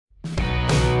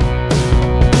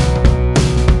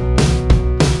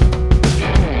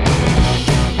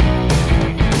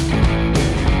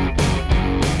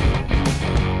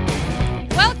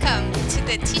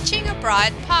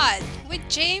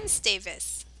James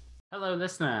Davis. Hello,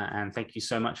 listener, and thank you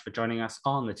so much for joining us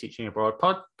on the Teaching Abroad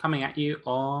pod, coming at you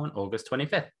on August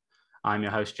 25th. I'm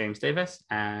your host, James Davis,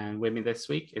 and with me this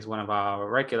week is one of our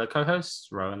regular co-hosts,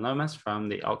 Rowan Lomas from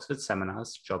the Oxford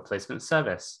Seminars Job Placement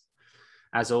Service.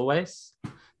 As always,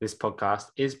 this podcast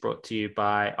is brought to you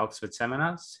by Oxford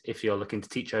Seminars. If you're looking to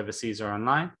teach overseas or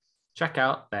online, check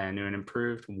out their new and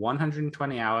improved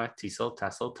 120-hour TESOL,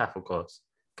 TESOL, TEFL course,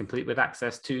 complete with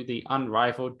access to the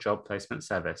unrivaled job placement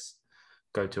service.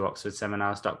 Go to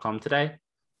oxfordseminars.com today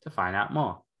to find out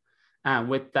more. And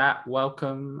with that,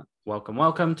 welcome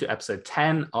to episode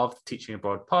 10 of the Teaching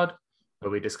Abroad pod,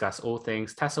 where we discuss all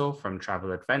things TESOL, from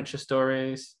travel adventure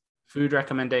stories, food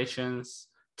recommendations,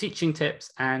 teaching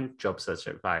tips, and job search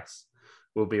advice.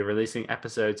 We'll be releasing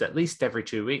episodes at least every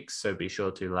 2 weeks, so be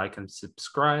sure to like and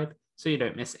subscribe so you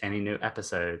don't miss any new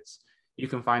episodes. You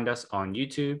can find us on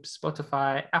YouTube,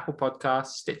 Spotify, Apple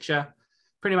Podcasts, Stitcher,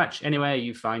 pretty much anywhere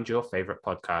you find your favorite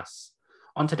podcasts.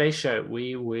 On today's show,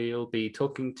 we will be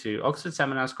talking to Oxford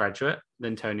Seminars graduate,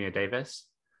 Lintonia Davis.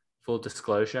 Full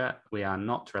disclosure, we are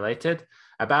not related,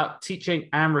 about teaching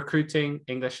and recruiting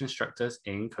English instructors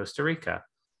in Costa Rica.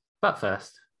 But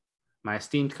first, my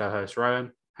esteemed co-host,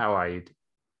 Rowan, how are you?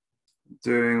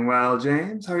 Doing well,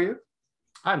 James. How are you?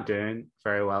 I'm doing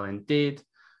very well indeed,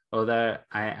 although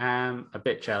I am a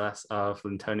bit jealous of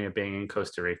Lintonia being in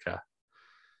Costa Rica.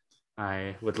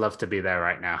 I would love to be there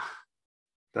right now.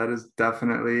 That is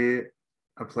definitely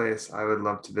a place I would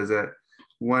love to visit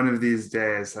one of these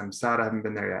days. I'm sad I haven't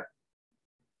been there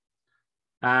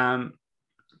yet.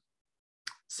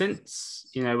 Since,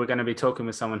 we're going to be talking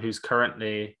with someone who's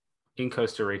currently in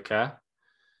Costa Rica,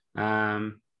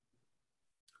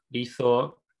 we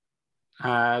thought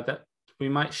that we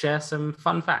might share some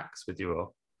fun facts with you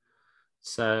all.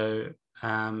 So,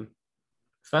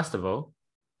 first of all,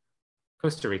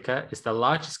 Costa Rica is the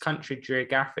largest country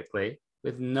geographically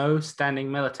with no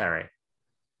standing military.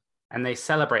 And they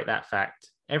celebrate that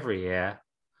fact every year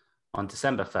on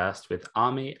December 1st with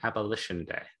Army Abolition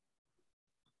Day.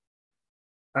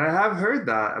 I have heard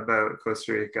that about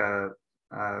Costa Rica.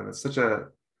 It's such a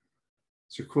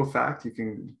cool fact. You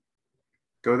can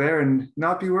go there and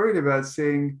not be worried about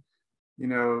seeing,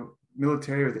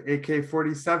 military with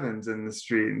AK-47s in the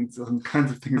street and some kinds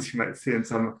of things you might see in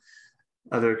some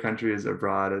other countries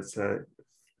abroad. It's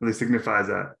really signifies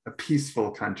a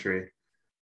peaceful country.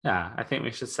 Yeah, I think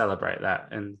we should celebrate that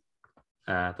in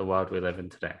the world we live in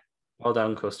today. Well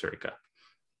done, Costa Rica.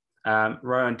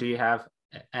 Rowan, do you have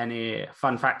any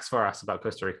fun facts for us about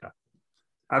Costa Rica?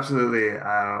 Absolutely.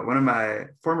 One of my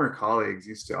former colleagues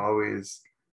used to always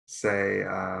say,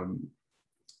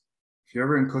 if you're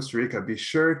ever in Costa Rica, be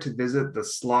sure to visit the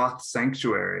sloth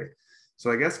sanctuary. So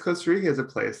I guess Costa Rica is a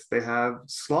place they have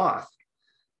sloth.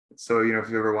 So, if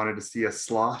you ever wanted to see a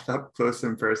sloth up close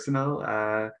and personal,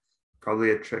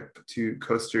 probably a trip to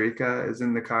Costa Rica is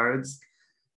in the cards.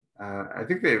 I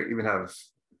think they even have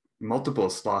multiple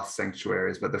sloth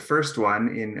sanctuaries, but the first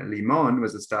one in Limon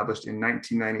was established in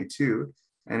 1992.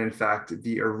 And in fact,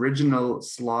 the original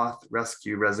sloth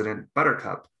rescue resident,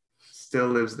 Buttercup, still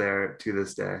lives there to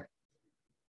this day.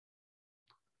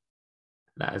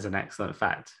 That is an excellent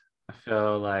fact. I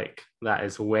feel like that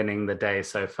is winning the day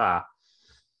so far.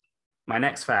 My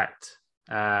next fact,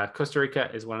 Costa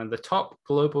Rica is one of the top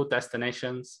global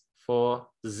destinations for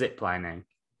ziplining.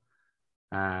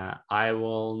 I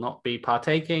will not be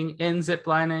partaking in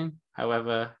ziplining.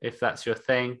 However, if that's your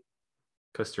thing,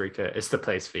 Costa Rica is the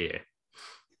place for you.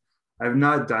 I've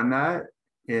not done that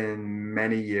in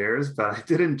many years, but I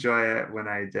did enjoy it when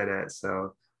I did it.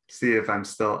 So see if I'm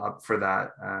still up for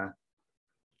that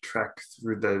trek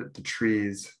through the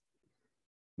trees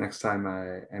next time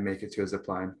I make it to a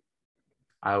zipline.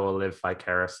 I will live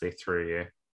vicariously through you.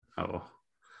 I will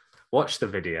watch the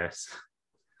videos.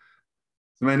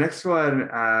 So my next one,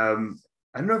 I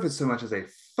don't know if it's so much as a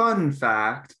fun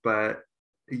fact, but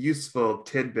a useful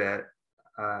tidbit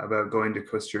about going to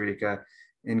Costa Rica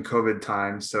in COVID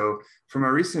times. So from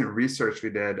our recent research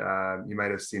we did, you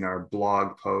might have seen our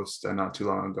blog post not too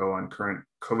long ago on current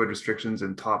COVID restrictions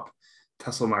in top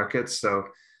TESOL markets. So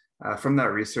from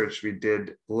that research, we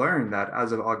did learn that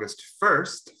as of August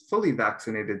 1st, fully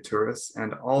vaccinated tourists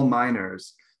and all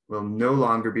minors will no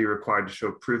longer be required to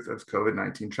show proof of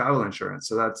COVID-19 travel insurance.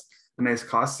 So that's a nice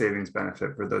cost savings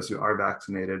benefit for those who are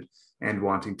vaccinated and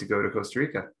wanting to go to Costa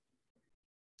Rica.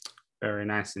 Very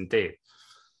nice indeed.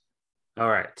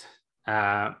 All right.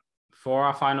 For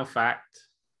our final fact,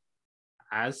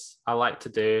 as I like to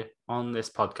do on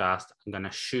this podcast, I'm going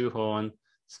to shoehorn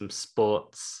some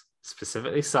sports,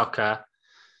 specifically soccer.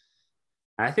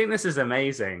 And I think this is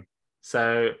amazing.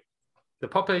 So the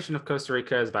population of Costa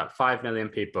Rica is about 5 million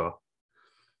people.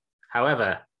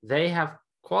 However, they have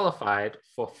qualified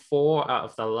for 4 out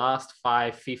of the last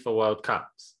 5 FIFA World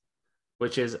Cups,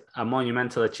 which is a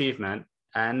monumental achievement.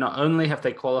 And not only have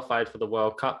they qualified for the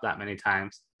World Cup that many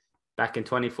times, back in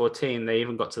 2014, they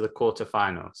even got to the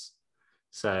quarterfinals.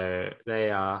 So they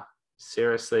are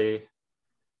seriously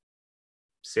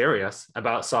serious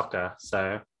about soccer.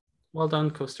 So well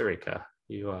done, Costa Rica.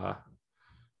 You are.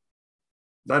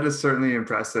 That is certainly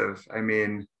impressive. I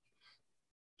mean,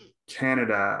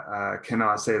 Canada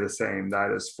cannot say the same.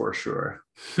 That is for sure.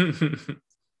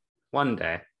 One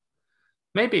day.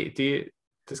 Maybe,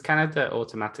 does Canada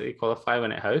automatically qualify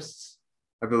when it hosts?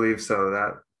 I believe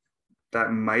so.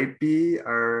 That might be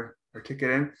our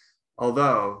ticket in.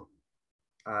 Although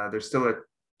there's still a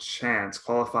chance.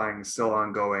 Qualifying is still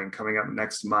ongoing, coming up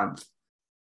next month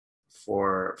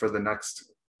for the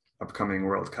next upcoming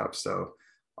World Cup. So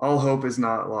all hope is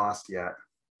not lost yet.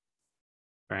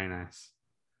 Very nice.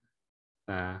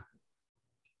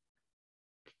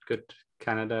 Good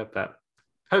Canada, but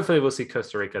hopefully we'll see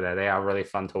Costa Rica there. They are really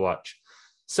fun to watch.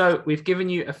 So we've given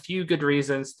you a few good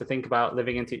reasons to think about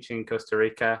living and teaching in Costa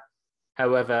Rica.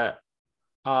 However,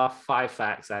 our 5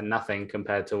 facts are nothing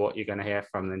compared to what you're going to hear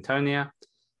from Lintonia.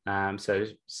 So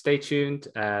stay tuned.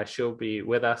 She'll be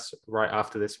with us right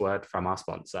after this word from our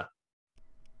sponsor.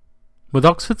 With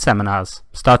Oxford Seminars,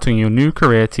 starting your new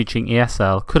career teaching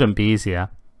ESL couldn't be easier.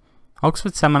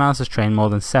 Oxford Seminars has trained more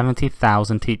than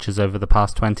 70,000 teachers over the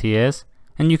past 20 years,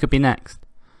 and you could be next.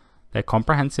 Their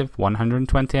comprehensive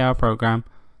 120-hour program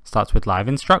starts with live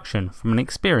instruction from an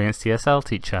experienced ESL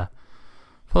teacher,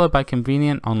 followed by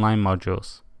convenient online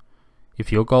modules. If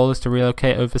your goal is to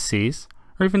relocate overseas,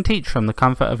 or even teach from the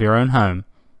comfort of your own home,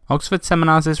 Oxford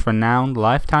Seminars' renowned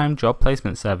lifetime job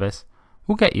placement service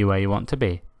will get you where you want to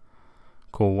be.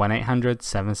 Call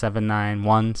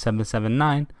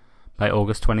 1-800-779-1779 by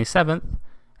August 27th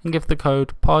and give the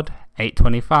code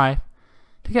POD825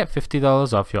 to get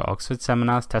 $50 off your Oxford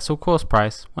Seminars TESOL course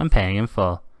price when paying in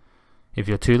full. If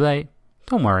you're too late,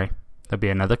 don't worry, there'll be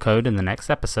another code in the next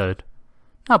episode.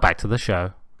 Now back to the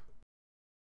show.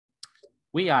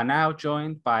 We are now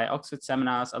joined by Oxford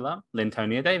Seminars alum,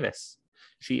 Lintonia Davis.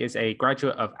 She is a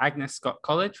graduate of Agnes Scott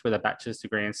College with a bachelor's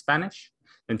degree in Spanish.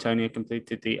 Lintonia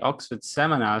completed the Oxford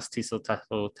Seminars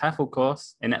TESOL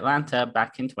course in Atlanta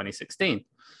back in 2016.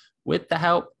 With the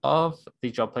help of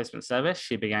the job placement service,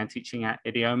 she began teaching at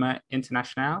Idioma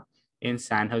Internacional in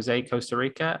San Jose, Costa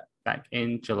Rica, back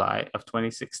in July of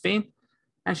 2016,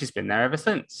 and she's been there ever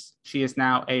since. She is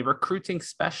now a recruiting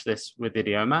specialist with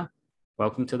Idioma.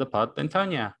 Welcome to the pod,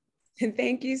 Lintonia.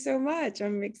 Thank you so much.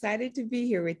 I'm excited to be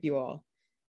here with you all.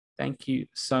 Thank you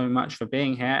so much for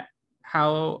being here.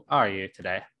 How are you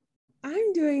today?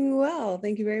 I'm doing well.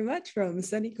 Thank you very much from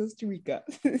sunny Costa Rica.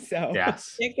 So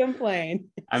yes, can't complain.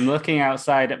 I'm looking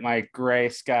outside at my gray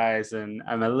skies and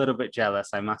I'm a little bit jealous,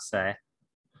 I must say.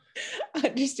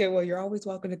 Understood. Well, you're always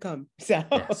welcome to come. So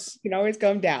yes. You can always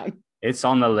come down. It's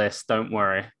on the list. Don't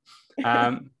worry.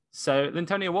 So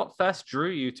Lintonia, what first drew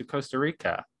you to Costa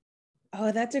Rica?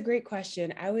 Oh, that's a great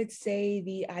question. I would say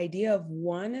the idea of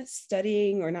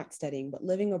studying, or not studying, but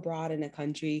living abroad in a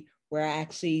country where I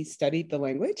actually studied the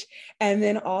language. And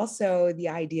then also the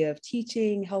idea of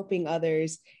teaching, helping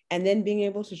others, and then being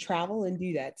able to travel and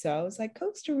do that. So I was like,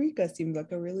 Costa Rica seems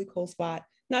like a really cool spot,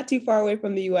 not too far away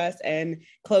from the US and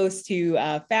close to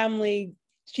family,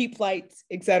 cheap flights,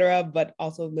 etc., but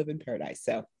also live in paradise.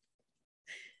 So.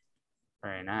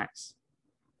 Very nice.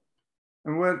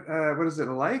 And what is it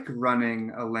like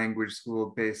running a language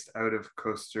school based out of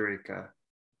Costa Rica?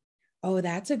 Oh,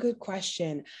 that's a good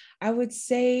question. I would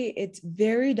say it's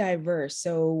very diverse.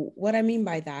 So what I mean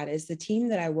by that is the team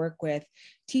that I work with,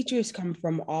 teachers come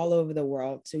from all over the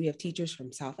world. So we have teachers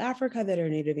from South Africa that are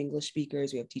native English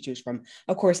speakers. We have teachers from,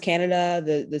 of course, Canada,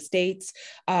 the States,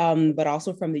 but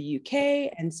also from the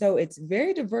UK. And so it's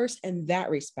very diverse in that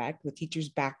respect with teachers'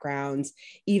 backgrounds,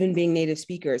 even being native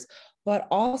speakers, but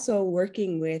also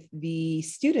working with the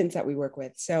students that we work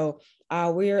with. So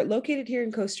we're located here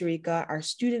in Costa Rica. Our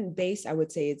student base, I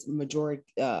would say it's majority,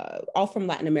 all from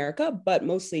Latin America, but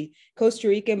mostly Costa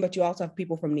Rican, but you also have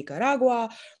people from Nicaragua,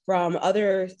 from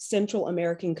other Central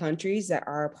American countries that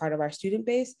are part of our student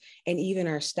base, and even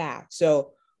our staff.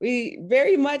 So we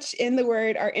very much, in the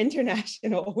word, are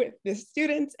international with the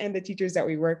students and the teachers that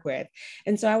we work with.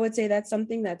 And so I would say that's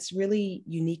something that's really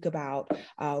unique about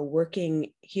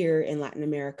working here in Latin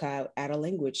America at a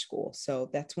language school.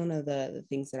 So that's one of the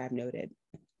things that I've noted.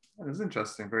 That's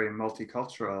interesting, very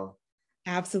multicultural.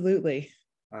 Absolutely.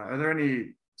 Are there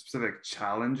any specific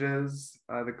challenges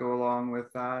that go along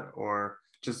with that? Or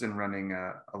just in running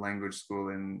a language school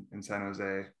in San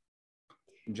Jose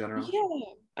in general?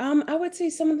 Yeah, I would say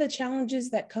some of the challenges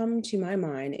that come to my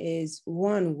mind is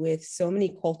one with so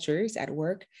many cultures at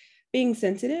work being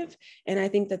sensitive. And I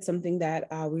think that's something that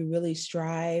we really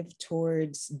strive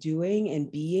towards doing and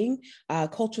being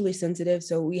culturally sensitive.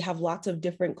 So we have lots of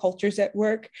different cultures at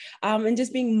work and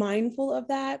just being mindful of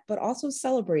that, but also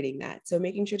celebrating that. So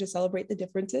making sure to celebrate the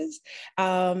differences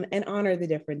and honor the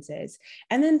differences.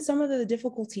 And then some of the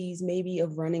difficulties maybe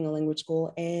of running a language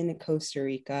school in Costa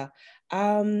Rica.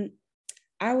 Um,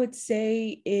 I would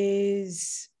say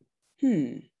is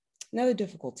another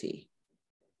difficulty.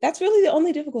 That's really the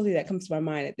only difficulty that comes to my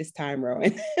mind at this time,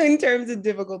 Rowan, in terms of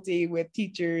difficulty with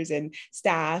teachers and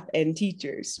staff and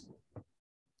teachers.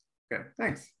 Okay,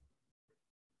 thanks.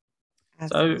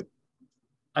 So,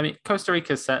 I mean, Costa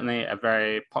Rica is certainly a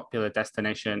very popular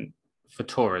destination for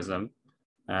tourism,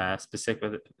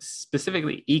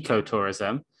 specifically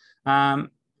ecotourism. Do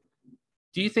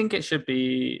you think it should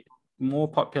be more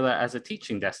popular as a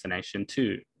teaching destination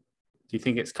too? Do you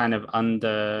think it's kind of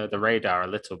under the radar a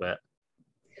little bit?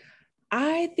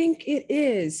 I think it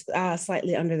is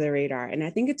slightly under the radar, and I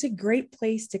think it's a great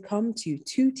place to come to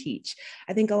teach.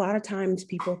 I think a lot of times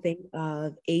people think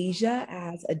of Asia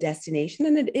as a destination,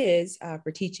 and it is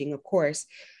for teaching, of course.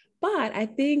 But I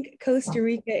think Costa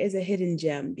Rica is a hidden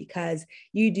gem because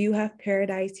you do have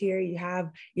paradise here. You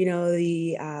have,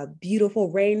 the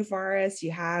beautiful rainforest. You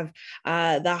have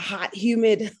the hot,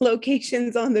 humid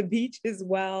locations on the beach as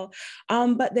well.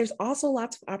 But there's also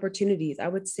lots of opportunities. I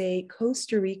would say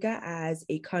Costa Rica as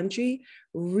a country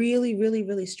really, really,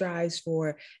 really strives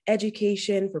for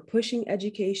education, for pushing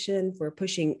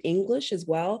English as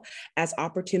well as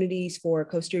opportunities for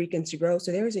Costa Ricans to grow.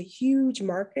 So there is a huge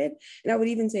market, and I would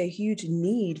even say a huge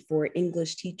need for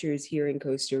English teachers here in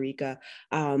Costa Rica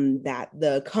that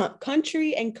the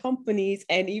country and companies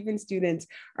and even students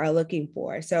are looking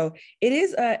for. So it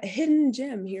is a hidden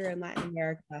gem here in Latin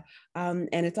America. And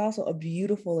it's also a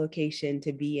beautiful location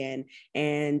to be in.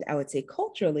 And I would say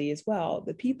culturally as well,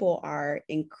 the people are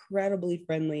incredibly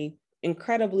friendly,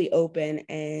 incredibly open,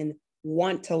 and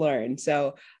want to learn.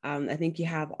 So I think you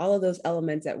have all of those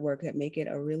elements at work that make it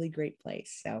a really great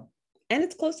place. So, and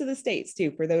it's close to the States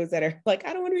too, for those that are like,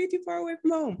 I don't want to be too far away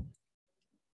from home.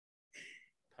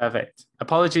 Perfect.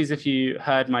 Apologies if you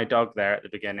heard my dog there at the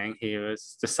beginning. He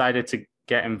was decided to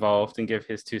get involved and give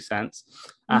his 2 cents.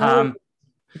 No.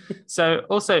 So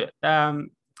also,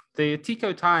 the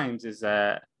Tico Times is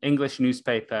an English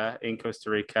newspaper in Costa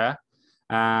Rica.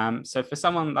 So for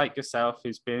someone like yourself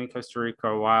who's been in Costa Rica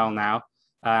a while now,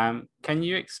 can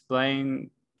you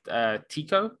explain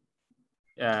Tico?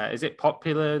 Is it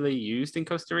popularly used in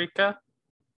Costa Rica?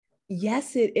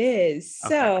 Yes, it is.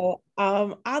 Okay. So,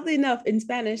 oddly enough, in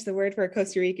Spanish, the word for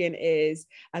Costa Rican is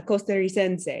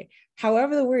costarricense.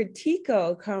 However, the word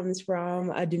tico comes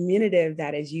from a diminutive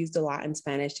that is used a lot in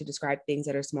Spanish to describe things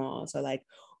that are small. So, like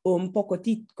un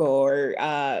pocotico or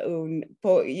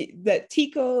the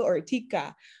tico or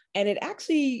tica. And it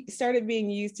actually started being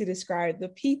used to describe the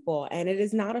people, and it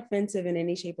is not offensive in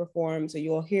any shape or form. So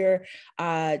you'll hear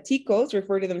ticos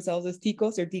refer to themselves as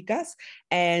ticos or ticas.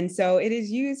 And so it is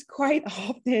used quite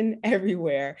often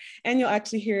everywhere. And you'll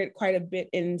actually hear it quite a bit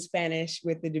in Spanish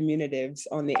with the diminutives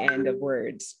on the end of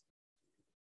words.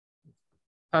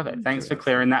 Perfect. Thanks for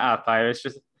clearing that up. I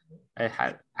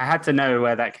had to know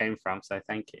where that came from, so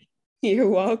thank you. You're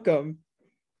welcome.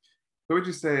 What would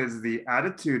you say is the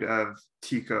attitude of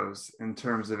Ticos in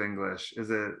terms of English? Is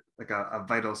it like a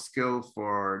vital skill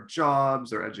for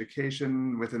jobs or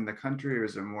education within the country, or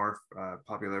is it more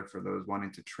popular for those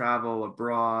wanting to travel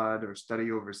abroad or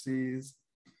study overseas?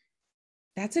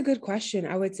 That's a good question.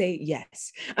 I would say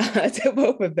yes to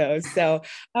both of those. So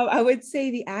I would say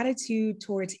the attitude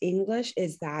towards English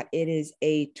is that it is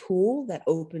a tool that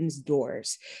opens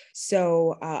doors.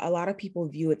 So a lot of people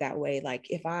view it that way. Like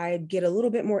if I get a little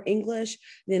bit more English,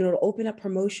 then it'll open up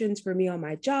promotions for me on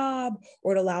my job,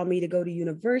 or it'll allow me to go to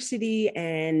university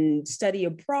and study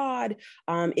abroad.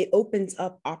 It opens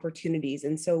up opportunities.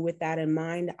 And so with that in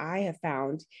mind, I have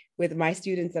found with my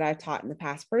students that I've taught in the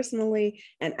past personally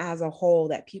and as a whole,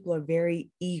 that people are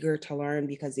very eager to learn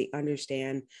because they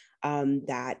understand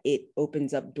that it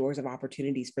opens up doors of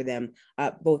opportunities for them,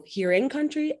 both here in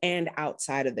country and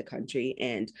outside of the country.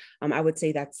 And I would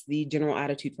say that's the general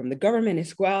attitude from the government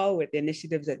as well, with the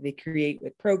initiatives that they create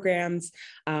with programs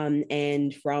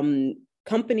and from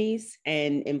companies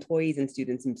and employees and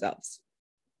students themselves.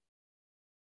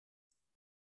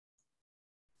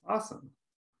 Awesome.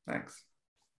 Thanks.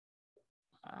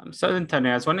 So then, Tony,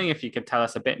 I was wondering if you could tell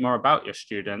us a bit more about your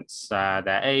students,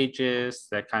 their ages,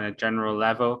 their kind of general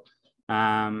level.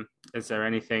 Is there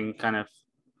anything kind of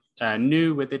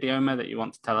new with Idioma that you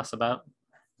want to tell us about?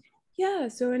 Yeah,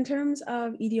 so in terms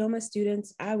of Idioma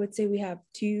students, I would say we have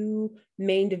two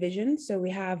main divisions. So we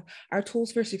have our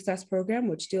Tools for Success program,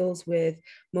 which deals with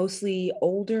mostly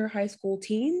older high school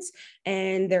teens,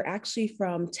 and they're actually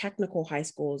from technical high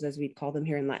schools, as we'd call them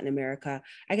here in Latin America.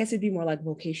 I guess it'd be more like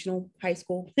vocational high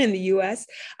school in the US,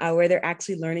 where they're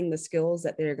actually learning the skills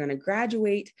that they're going to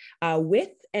graduate with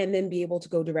and then be able to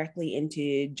go directly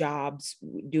into jobs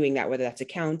doing that, whether that's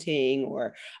accounting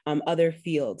or other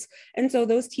fields. And so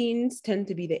those teens tend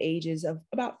to be the ages of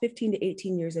about 15 to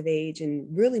 18 years of age and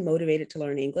really motivated to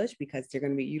learn English because they're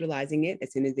going to be utilizing it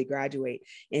as soon as they graduate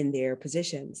in their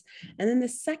positions. And then the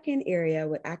second area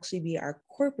would actually be our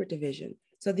corporate division.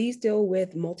 So these deal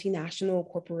with multinational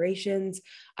corporations,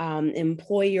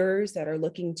 employers that are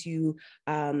looking to,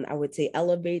 I would say,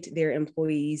 elevate their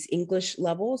employees' English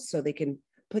levels so they can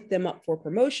put them up for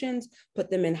promotions, put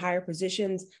them in higher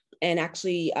positions, and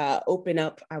actually open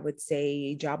up, I would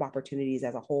say, job opportunities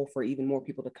as a whole for even more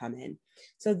people to come in.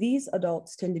 So these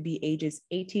adults tend to be ages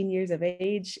 18 years of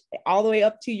age, all the way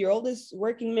up to your oldest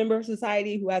working member of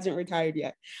society who hasn't retired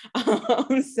yet.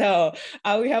 So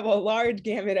we have a large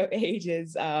gamut of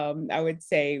ages, I would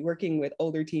say, working with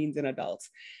older teens and adults.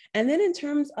 And then in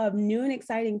terms of new and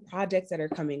exciting projects that are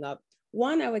coming up,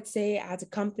 one, I would say as a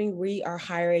company, we are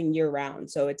hiring year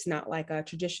round. So it's not like a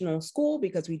traditional school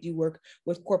because we do work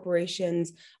with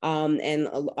corporations and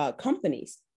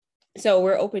companies. So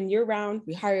we're open year round,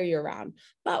 we hire year round,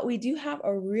 but we do have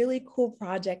a really cool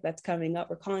project that's coming up.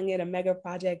 We're calling it a mega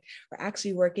project. We're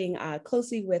actually working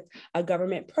closely with a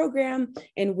government program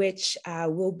in which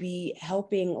we'll be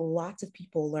helping lots of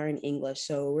people learn English.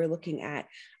 So we're looking at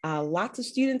lots of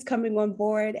students coming on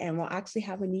board, and we'll actually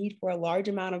have a need for a large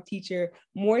amount of teacher,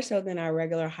 more so than our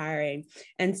regular hiring.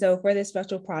 And so for this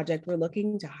special project, we're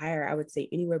looking to hire, I would say,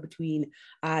 anywhere between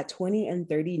 20 and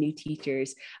 30 new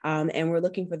teachers. And we're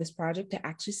looking for this project to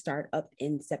actually start up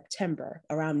in September,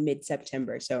 around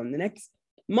mid-September. So in the next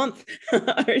month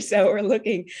or so, we're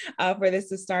looking for this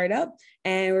to start up,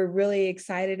 and we're really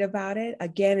excited about it.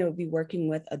 Again, it will be working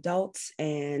with adults,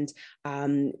 and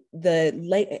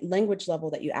the language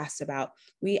level that you asked about,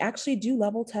 we actually do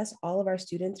level test all of our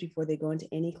students before they go into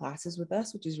any classes with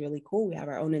us, which is really cool. We have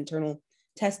our own internal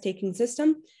test taking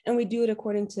system, and we do it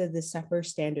according to the CEFR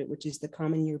standard, which is the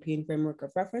Common European Framework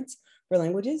of Reference for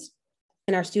Languages.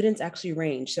 And our students actually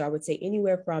range. So I would say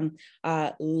anywhere from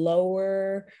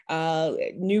lower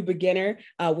new beginner,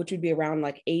 which would be around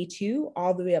like A2,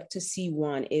 all the way up to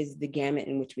C1 is the gamut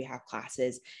in which we have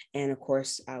classes. And of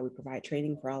course, we provide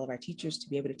training for all of our teachers to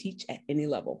be able to teach at any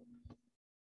level.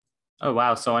 Oh,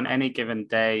 wow. So on any given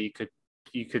day,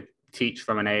 you could teach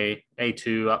from an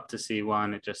A2 up to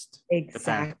C1. It just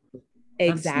exactly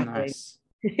depends. Exactly. That's nice.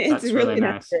 It's That's really really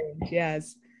nice nice. range,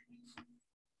 yes.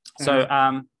 So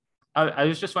I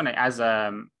was just wondering, as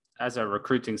a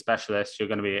recruiting specialist, you're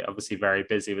going to be obviously very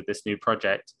busy with this new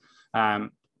project.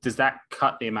 Does that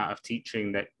cut the amount of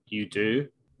teaching that you do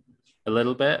a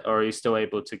little bit, or are you still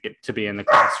able to get to be in the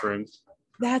classroom?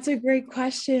 That's a great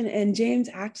question. And James,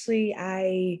 actually,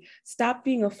 I stopped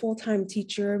being a full-time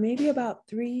teacher maybe about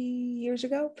 3 years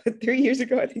ago, 3 years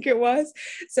ago, I think it was.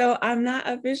 So I'm not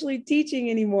officially teaching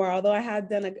anymore, although I have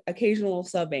done occasional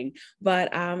subbing,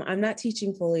 but I'm not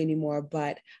teaching fully anymore,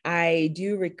 but I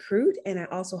do recruit, and I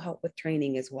also help with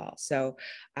training as well. So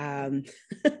I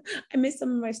miss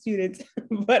some of my students,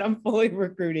 but I'm fully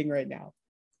recruiting right now.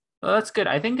 Well, that's good.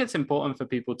 I think it's important for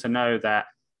people to know that,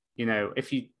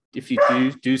 if you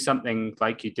do something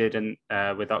like you did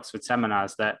with Oxford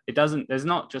Seminars, that there's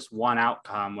not just one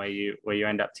outcome where you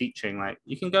end up teaching. Like,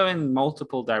 you can go in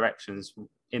multiple directions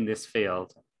in this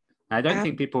field. And I don't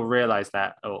think people realize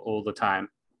that all the time.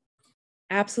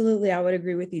 Absolutely, I would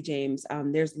agree with you, James.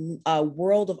 There's a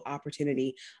world of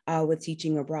opportunity with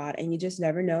teaching abroad, and you just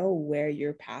never know where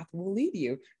your path will lead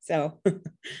you. So, I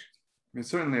mean,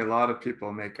 certainly a lot of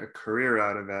people make a career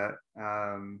out of it.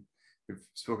 We've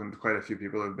spoken to quite a few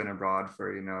people who've been abroad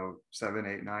for 7,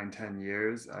 8, 9, 10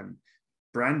 years.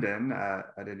 Brendan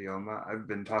at Idioma, I've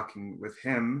been talking with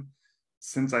him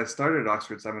since I started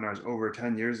Oxford Seminars over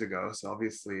 10 years ago. So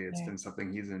obviously it's been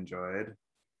something he's enjoyed.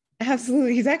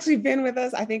 Absolutely. He's actually been with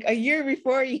us, I think, a year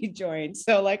before you joined.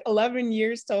 So like 11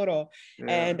 years total. Yeah.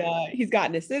 And he's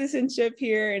gotten a citizenship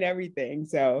here and everything.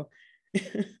 So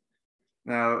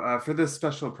now for this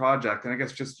special project, and I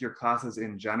guess just your classes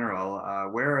in general,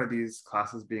 where are these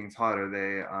classes being taught? Are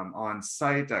they on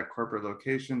site at corporate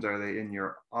locations? Are they in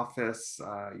your office,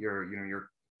 your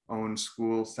own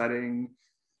school setting?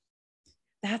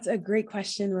 That's a great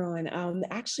question, Rowan.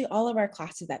 Actually, all of our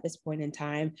classes at this point in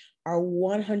time are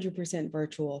 100%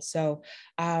 virtual. So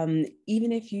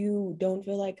even if you don't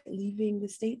feel like leaving the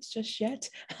States just yet,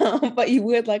 but you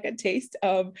would like a taste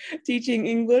of teaching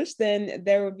English, then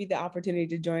there would be the opportunity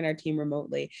to join our team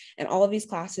remotely. And all of these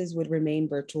classes would remain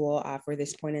virtual for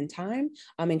this point in time,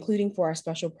 including for our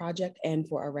special project and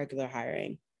for our regular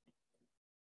hiring.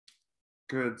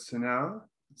 Good to know.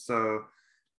 So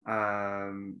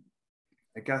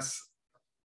I guess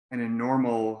in a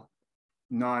normal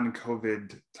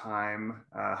non-COVID time,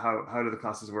 how do the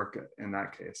classes work in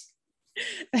that case?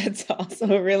 That's also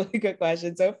a really good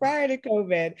question. So prior to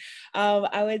COVID,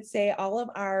 I would say all of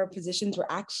our positions were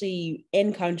actually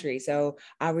in country. So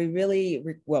we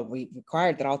we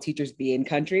required that all teachers be in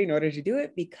country in order to do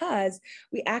it because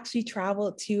we actually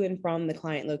traveled to and from the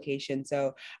client location.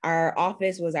 So our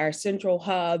office was our central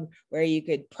hub where you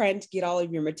could print, get all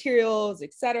of your materials,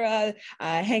 etc.,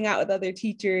 hang out with other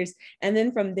teachers. And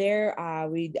then from there,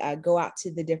 we'd go out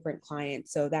to the different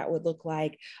clients. So that would look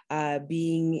like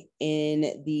being in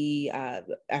the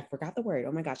I forgot the word.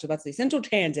 Oh my gosh, I was about to say central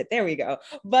transit. There we go.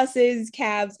 Buses,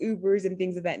 cabs, Ubers, and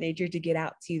things of that nature to get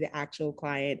out to the actual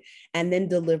client and then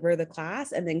deliver the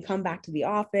class and then come back to the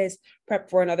office,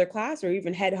 prep for another class, or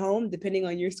even head home, depending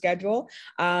on your schedule.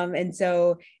 And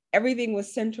so everything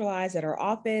was centralized at our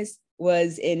office,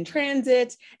 was in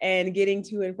transit and getting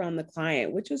to and from the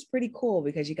client, which was pretty cool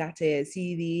because you got to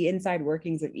see the inside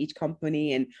workings of each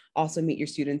company and also meet your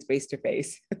students face to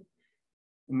face.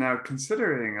 Now,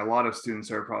 considering a lot of students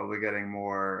are probably getting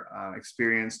more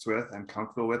experienced with and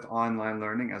comfortable with online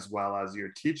learning, as well as your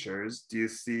teachers, do you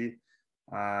see,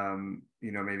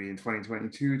 maybe in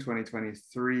 2022,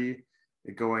 2023,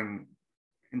 it going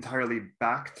entirely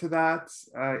back to that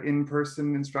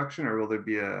in-person instruction, or will there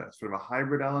be a sort of a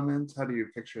hybrid element? How do you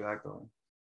picture that going?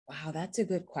 Wow, that's a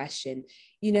good question.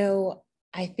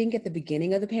 I think at the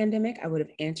beginning of the pandemic, I would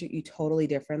have answered you totally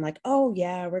different, like, oh,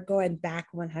 yeah, we're going back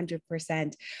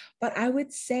 100%. But I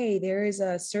would say there is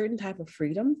a certain type of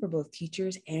freedom for both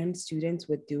teachers and students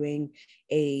with doing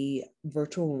a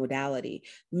virtual modality,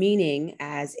 meaning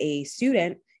as a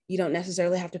student, you don't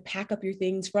necessarily have to pack up your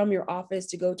things from your office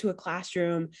to go to a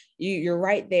classroom. You're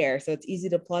right there. So it's easy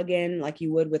to plug in like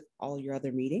you would with all your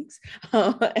other meetings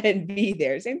and be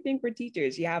there. Same thing for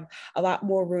teachers. You have a lot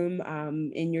more room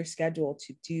in your schedule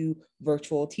to do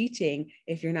virtual teaching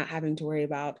if you're not having to worry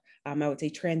about, I would say,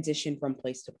 transition from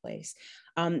place to place.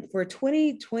 For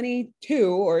 2022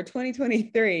 or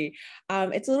 2023,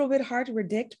 it's a little bit hard to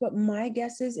predict, but my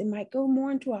guess is it might go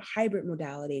more into a hybrid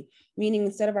modality, meaning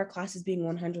instead of our classes being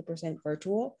 100%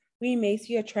 virtual, we may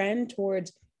see a trend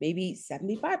towards maybe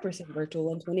 75%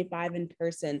 virtual and 25 in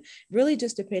person, really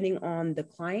just depending on the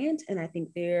client. And I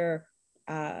think their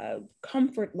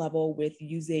comfort level with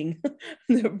using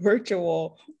the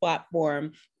virtual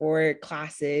platform for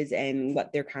classes and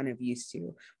what they're kind of used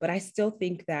to. But I still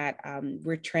think that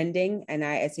we're trending, and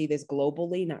I see this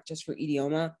globally, not just for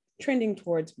Idioma, trending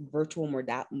towards virtual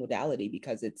modality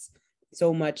because it's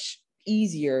so much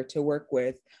easier to work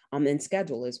with and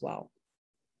schedule as well.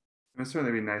 It would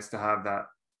certainly be nice to have that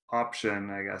option,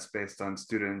 I guess, based on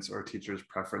students or teachers'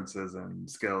 preferences and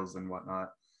skills and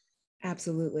whatnot.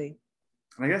 Absolutely.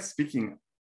 And I guess speaking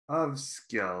of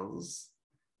skills,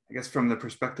 I guess from the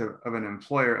perspective of an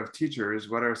employer of teachers,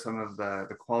 what are some of the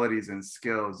qualities and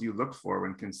skills you look for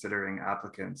when considering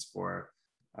applicants for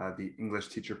the English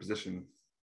teacher position?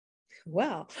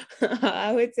 Well,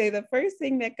 I would say the first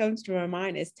thing that comes to my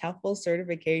mind is TEFL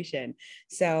certification.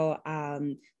 So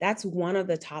that's one of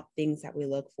the top things that we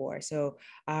look for. So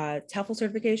TEFL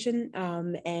certification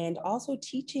and also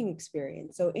teaching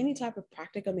experience. So any type of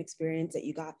practicum experience that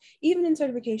you got, even in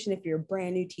certification, if you're a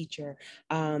brand new teacher,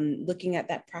 looking at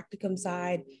that practicum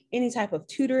side, any type of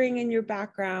tutoring in your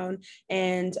background.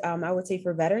 And I would say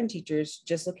for veteran teachers,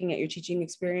 just looking at your teaching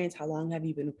experience, how long have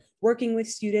you been working with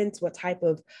students? What type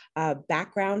of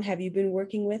background have you been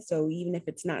working with? So even if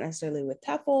it's not necessarily with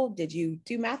TEFL, did you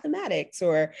do mathematics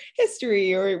or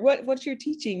history, or what's your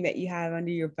teaching that you have under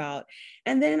your belt?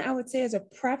 And then I would say as a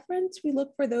preference, we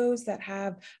look for those that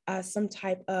have some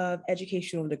type of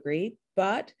educational degree.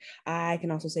 But I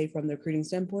can also say from the recruiting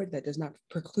standpoint, that does not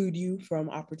preclude you from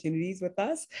opportunities with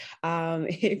us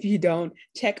if you don't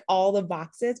check all the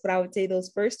boxes. But I would say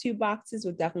those first two boxes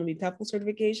would definitely be TEFL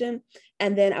certification.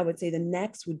 And then I would say the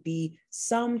next would be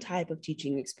some type of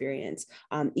teaching experience,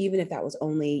 even if that was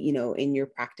only, in your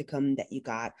practicum that you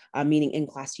got, meaning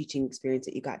in-class teaching experience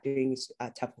that you got during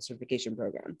TEFL certification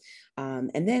program.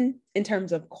 And then in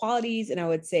terms of qualities, and I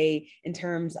would say in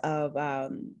terms of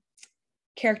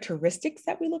characteristics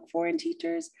that we look for in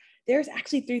teachers, there's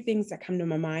actually three things that come to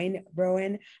my mind,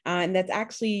 Rowan, and that's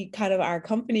actually kind of our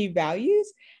company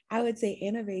values. I would say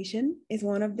innovation is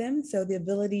one of them. So the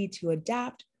ability to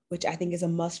adapt, which I think is a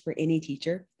must for any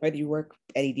teacher, whether you work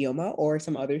at Idioma or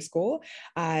some other school.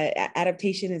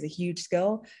 Adaptation is a huge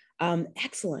skill.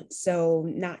 Excellence. So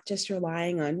not just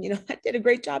relying on, I did a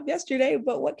great job yesterday,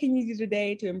 but what can you do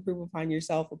today to improve upon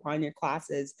yourself, upon your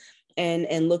classes,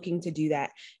 and looking to do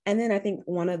that. And then I think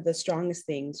one of the strongest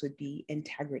things would be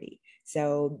integrity.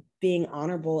 So being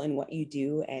honorable in what you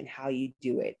do and how you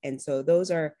do it. And so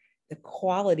those are the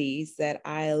qualities that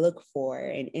I look for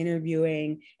in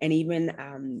interviewing and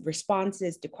even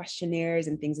responses to questionnaires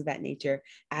and things of that nature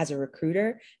as a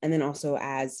recruiter, and then also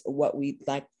as what we'd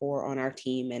like for on our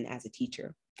team and as a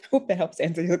teacher. I hope that helps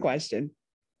answer the question.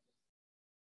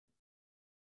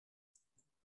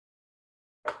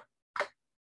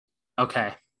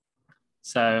 Okay,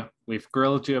 so we've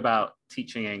grilled you about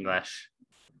teaching English.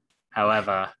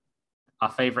 However,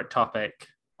 our favorite topic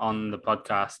on the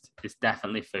podcast is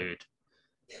definitely food.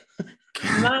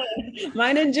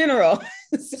 Mine in general.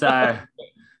 So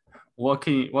what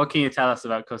can you tell us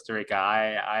about Costa Rica?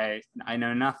 I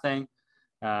know nothing.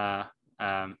 So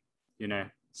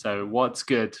what's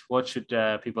good? What should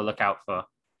people look out for?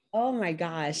 Oh my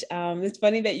gosh. It's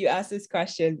funny that you asked this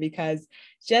question because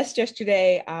just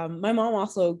yesterday, my mom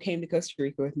also came to Costa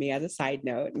Rica with me as a side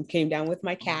note and came down with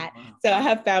my cat. Oh, wow. So I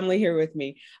have family here with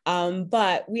me.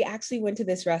 But we actually went to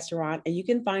this restaurant, and you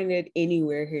can find it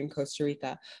anywhere here in Costa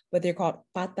Rica, but they're called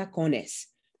patacones.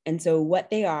 And so what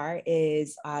they are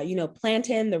is,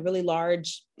 plantain, they're really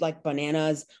large, like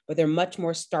bananas, but they're much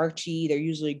more starchy. They're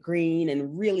usually green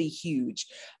and really huge.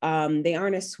 They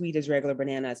aren't as sweet as regular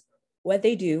bananas. What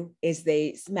they do is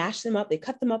they smash them up. They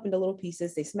cut them up into little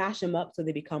pieces. They smash them up so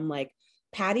they become like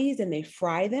patties, and they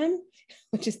fry them,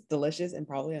 which is delicious and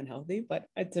probably unhealthy, but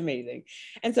it's amazing.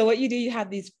 And so what you do, you have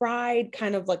these fried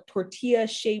kind of like tortilla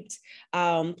shaped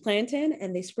plantain,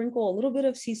 and they sprinkle a little bit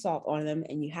of sea salt on them,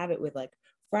 and you have it with like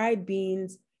fried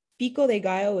beans, pico de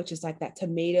gallo, which is like that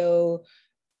tomato,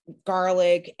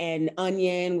 garlic and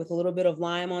onion with a little bit of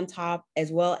lime on top,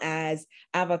 as well as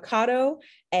avocado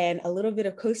and a little bit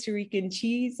of Costa Rican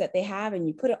cheese that they have. And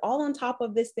you put it all on top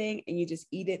of this thing and you just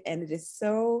eat it. And it is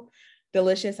so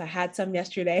delicious. I had some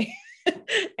yesterday.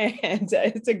 And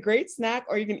it's a great snack,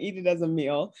 or you can eat it as a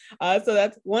meal. So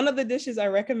that's one of the dishes I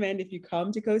recommend if you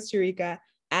come to Costa Rica.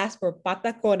 Ask for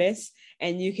patacones,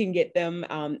 and you can get them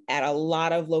at a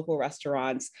lot of local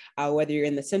restaurants, whether you're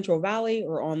in the Central Valley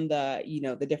or on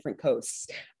the different coasts.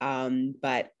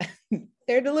 But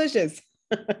they're delicious.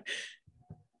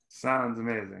 Sounds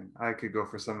amazing. I could go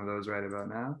for some of those right about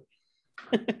now.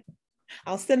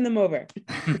 I'll send them over.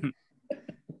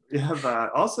 We have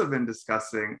also been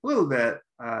discussing a little bit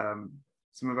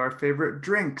some of our favorite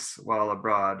drinks while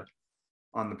abroad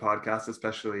on the podcast,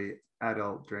 especially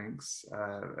adult drinks.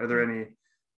 Are there any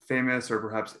famous or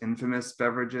perhaps infamous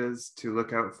beverages to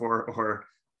look out for or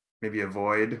maybe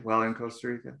avoid while in Costa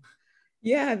Rica?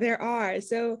 Yeah, there are.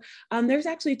 So there's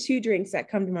actually two drinks that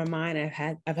come to my mind.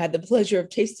 I've had the pleasure of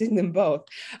tasting them both.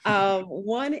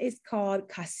 One is called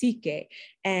cacique,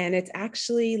 and it's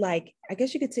actually like, I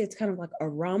guess you could say it's kind of like a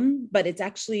rum, but it's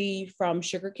actually from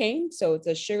sugarcane. So it's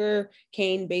a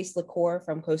sugarcane based liqueur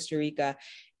from Costa Rica.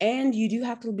 And you do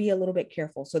have to be a little bit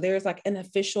careful. So there's like an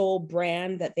official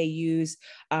brand that they use.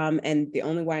 And the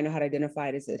only way I know how to identify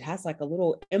it is it has like a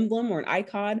little emblem or an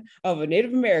icon of a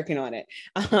Native American on it.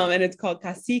 And it's called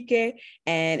cacique,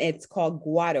 and it's called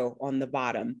guaro on the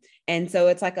bottom. And so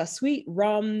it's like a sweet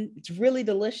rum. It's really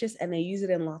delicious. And they use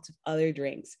it in lots of other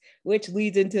drinks, which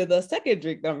leads into the second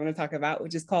drink that I'm going to talk about,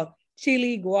 which is called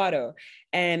chili guaro.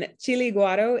 And chili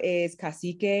guaro is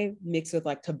cacique mixed with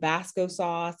like Tabasco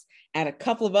sauce and a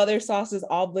couple of other sauces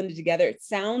all blended together. It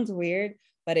sounds weird,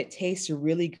 but it tastes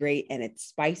really great, and it's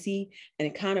spicy, and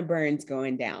it kind of burns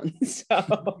going down.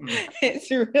 So it's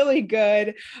really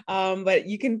good. But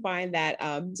you can find that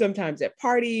sometimes at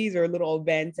parties or little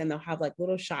events, and they'll have like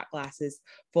little shot glasses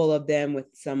full of them with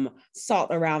some salt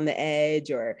around the edge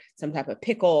or some type of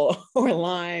pickle or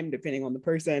lime, depending on the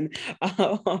person,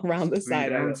 around the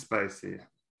side of it. Spicy.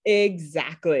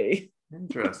 Exactly.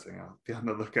 Interesting. I'll be on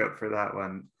the lookout for that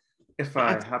one if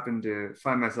I happen to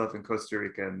find myself in Costa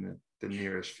Rica in the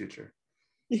nearest future.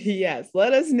 Yes,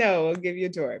 let us know. We'll give you a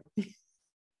tour.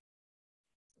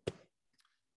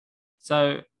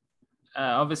 So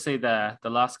obviously the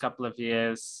last couple of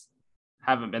years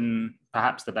haven't been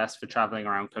perhaps the best for traveling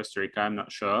around Costa Rica. I'm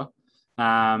not sure.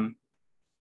 Prior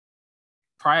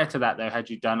to that, though, had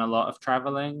you done a lot of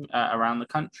traveling around the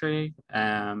country?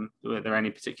 Were there any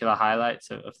particular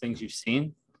highlights of things you've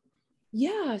seen?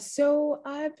 Yeah, so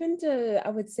I've been to, I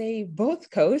would say, both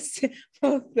coasts,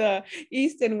 both the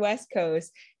East and West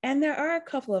Coast, and there are a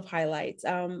couple of highlights.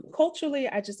 Culturally,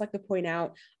 I just like to point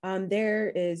out there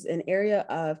is an area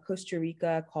of Costa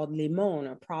Rica called Limon,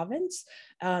 a province.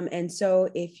 And so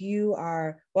if you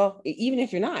are, well, even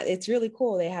if you're not, it's really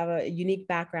cool. They have a unique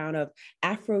background of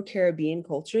Afro-Caribbean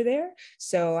culture there.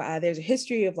 So there's a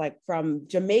history of like from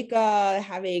Jamaica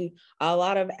having a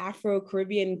lot of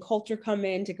Afro-Caribbean culture come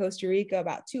into Costa Rica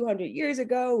about 200 years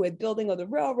ago with building of the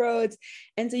railroads.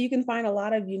 And so you can find a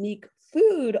lot of unique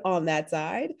food on that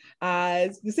side,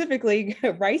 specifically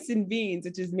rice and beans,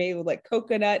 which is made with like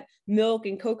coconut milk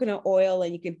and coconut oil,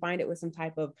 and you can find it with some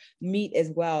type of meat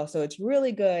as well. So it's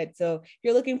really good. So if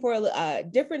you're looking for a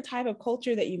different type of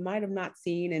culture that you might have not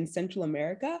seen in Central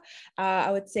America, I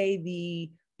would say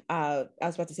I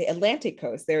was about to say Atlantic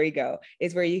coast, there we go,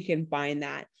 is where you can find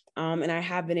that. And I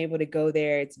have been able to go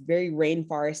there. It's very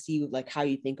rainforesty, like how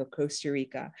you think of Costa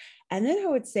Rica. And then I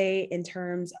would say, in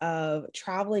terms of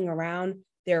traveling around,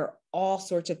 there are all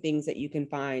sorts of things that you can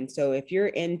find. So if you're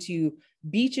into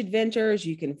beach adventures,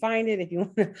 you can find it. If you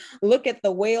want to look at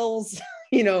the whales,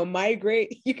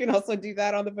 migrate, you can also do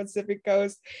that on the Pacific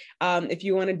coast. If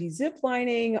you want to do zip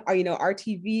lining or,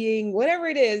 RTVing, whatever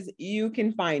it is, you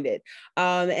can find it.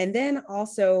 And then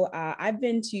also, I've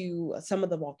been to some of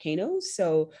the volcanoes.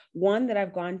 So one that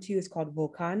I've gone to is called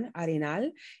Volcan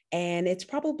Arenal, and it's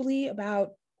probably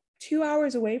about 2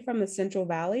 hours away from the Central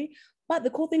Valley. But the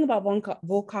cool thing about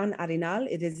Volcan Arenal,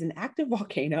 it is an active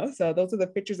volcano. So those are the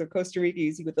pictures of Costa Rica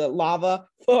you see with the lava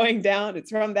flowing down.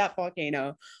 It's from that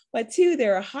volcano. But two,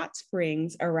 there are hot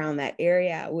springs around that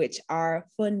area, which are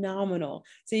phenomenal.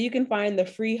 So you can find the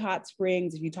free hot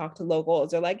springs. If you talk to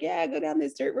locals, they're like, yeah, go down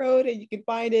this dirt road and you can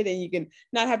find it and you can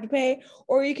not have to pay.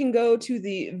 Or you can go to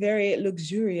the very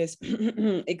luxurious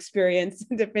experience,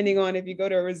 depending on if you go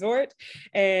to a resort,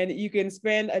 and you can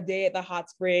spend a day at the hot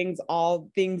springs, all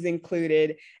things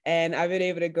included. And I've been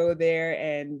able to go there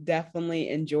and definitely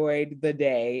enjoyed the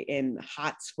day in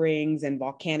hot springs and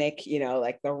volcanic,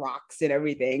 like the rocks and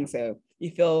everything. So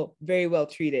you feel very well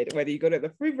treated, whether you go to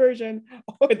the free version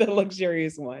or the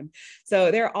luxurious one. So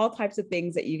there are all types of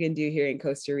things that you can do here in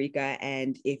Costa Rica.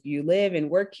 And if you live and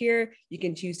work here, you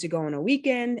can choose to go on a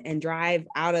weekend and drive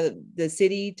out of the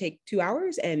city, take 2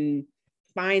 hours and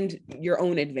find your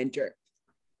own adventure.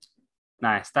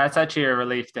 Nice. That's actually a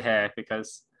relief to hear,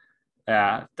 because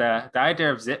the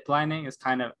idea of zip lining is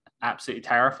kind of absolutely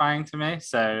terrifying to me.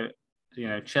 So,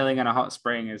 chilling in a hot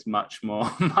spring is much more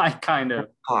my kind of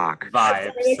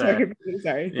vibe.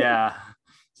 Sorry. Yeah.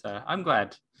 So I'm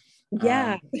glad.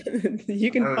 Yeah,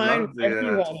 you can find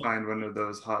to find one of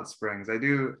those hot springs. I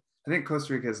think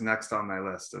Costa Rica is next on my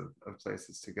list of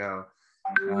places to go.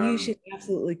 You should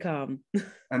absolutely come.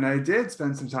 And I did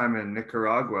spend some time in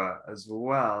Nicaragua as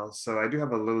well. So I do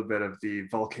have a little bit of the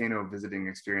volcano visiting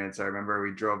experience. I remember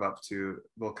we drove up to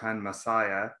Volcan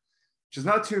Masaya, which is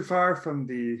not too far from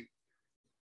the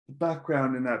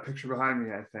background in that picture behind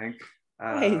me, I think.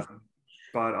 Nice.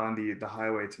 But on the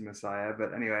highway to Masaya.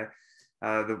 But anyway,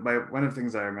 one of the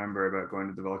things I remember about going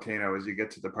to the volcano is you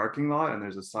get to the parking lot and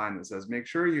there's a sign that says, make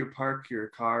sure you park your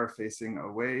car facing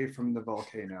away from the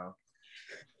volcano,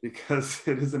 because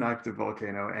it is an active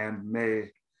volcano and may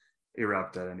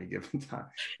erupt at any given time.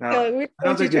 Now, I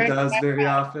don't think it does very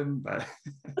often, but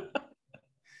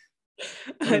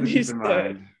keep in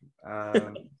mind.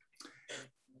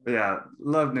 But yeah,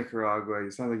 love Nicaragua. You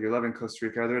sound like you're loving Costa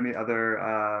Rica. Are there any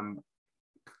other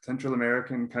Central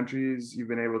American countries you've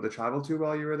been able to travel to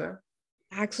while you were there?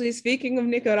 Actually, speaking of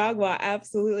Nicaragua,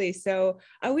 absolutely. So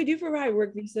we do provide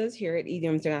work visas here at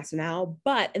Idiom International,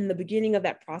 but in the beginning of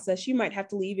that process, you might have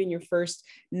to leave in your first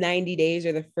 90 days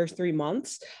or the first 3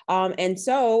 months. And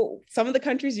so some of the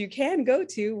countries you can go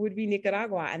to would be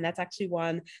Nicaragua. And that's actually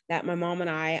one that my mom and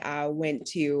I went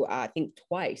to, I think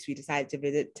twice. We decided to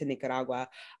visit to Nicaragua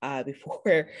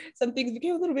before some things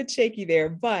became a little bit shaky there.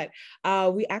 But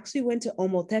we actually went to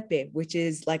Ometepe, which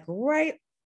is like right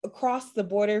across the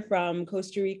border from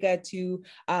Costa Rica to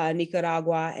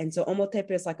Nicaragua. And so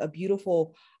Ometepe is like a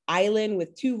beautiful island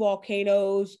with 2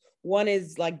 volcanoes. One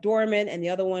is like dormant and the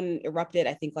other one erupted,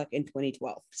 I think like in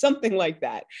 2012, something like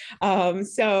that.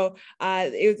 So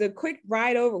it was a quick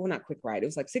ride over, well, not quick ride. It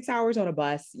was like 6 hours on a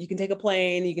bus. You can take a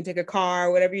plane, you can take a car,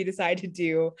 whatever you decide to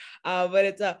do. But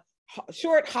it's a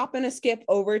short hop and a skip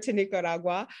over to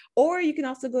Nicaragua, or you can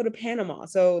also go to Panama.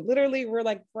 So literally we're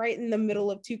like right in the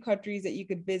middle of 2 countries that you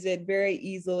could visit very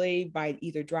easily by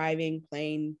either driving,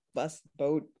 plane, bus,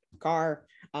 boat, car,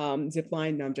 Zip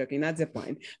line. No, I'm joking, not zip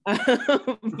line.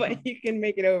 But you can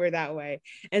make it over that way.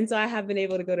 And so I have been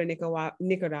able to go to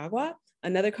Nicaragua.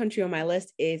 Another country on my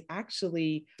list is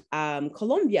actually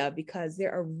Colombia, because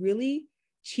there are really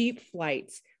cheap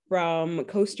flights from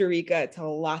Costa Rica to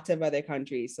lots of other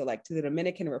countries. So like to the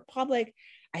Dominican Republic,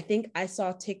 I think I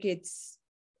saw tickets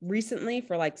recently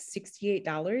for like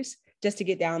 $68 just to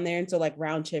get down there. And so like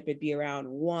round trip, it'd be around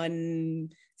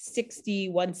 160,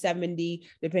 170,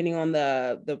 depending on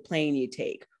the plane you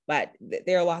take. But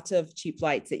there are lots of cheap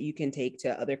flights that you can take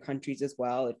to other countries as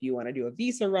well if you want to do a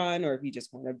visa run or if you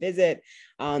just want to visit.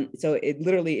 So it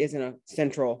literally isn't a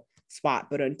central spot,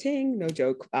 but on Ting, no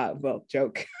joke,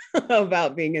 joke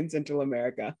about being in Central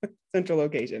America, central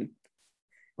location.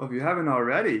 Well, if you haven't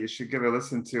already, you should give a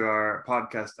listen to our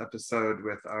podcast episode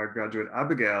with our graduate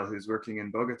Abigail, who's working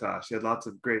in Bogota. She had lots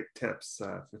of great tips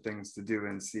for things to do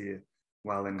and see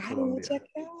while in Colombia. I will check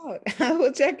it out. I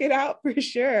will check it out for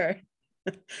sure.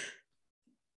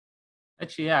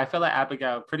 Actually, yeah, I feel like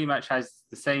Abigail pretty much has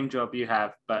the same job you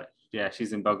have, but yeah,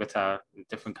 she's in Bogota, a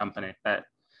different company. But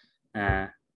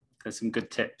there's some good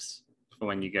tips for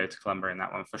when you go to Colombia in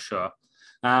that one for sure.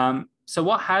 So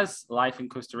what has life in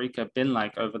Costa Rica been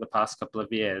like over the past couple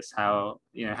of years? How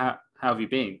have you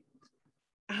been?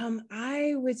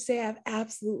 I would say I've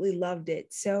absolutely loved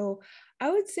it. So I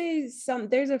would say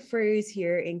there's a phrase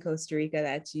here in Costa Rica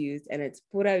that's used, and it's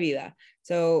pura vida.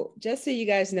 So just so you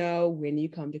guys know, when you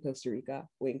come to Costa Rica,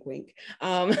 wink, wink,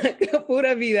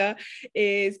 pura vida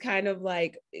is kind of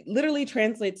like, it literally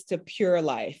translates to pure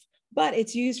life, but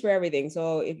it's used for everything.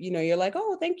 So if you're like,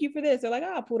 oh, thank you for this, they're like,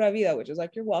 pura vida, which is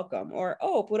like, you're welcome, or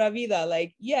oh, pura vida,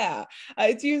 like, yeah.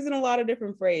 It's used in a lot of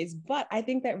different phrases, but I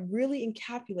think that really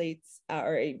encapsulates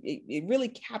or it really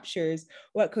captures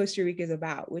what Costa Rica is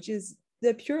about, which is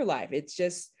the pure life. It's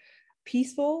just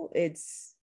peaceful,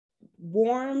 it's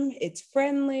warm, it's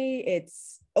friendly,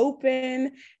 it's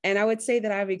open. And I would say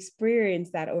that I've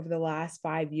experienced that over the last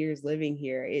 5 years living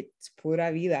here. It's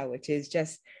pura vida, which is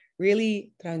just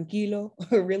really tranquilo,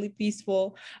 really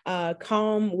peaceful,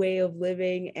 calm way of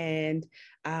living. And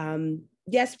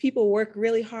yes, people work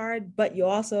really hard, but you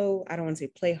also, I don't want to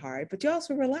say play hard, but you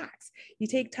also relax. You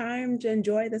take time to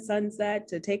enjoy the sunset,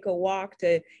 to take a walk,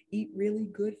 to eat really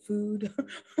good food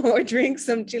or drink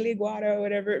some chili guaro, or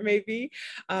whatever it may be.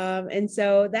 And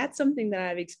so that's something that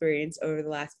I've experienced over the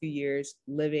last few years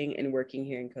living and working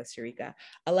here in Costa Rica,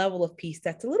 a level of peace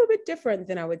that's a little bit different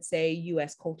than I would say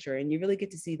US culture. And you really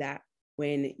get to see that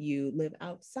when you live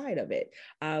outside of it,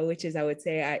 which is, I would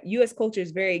say, U.S. culture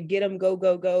is very get 'em, go,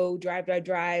 go, go, drive, drive,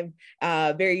 drive,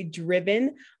 very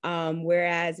driven.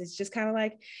 Whereas it's just kind of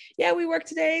like, yeah, we work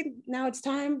today. Now it's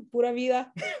time, pura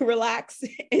vida, relax,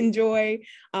 enjoy,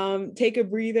 take a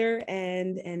breather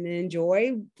and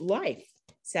enjoy life.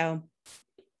 So.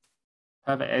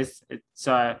 Perfect.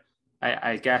 So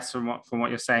I guess from what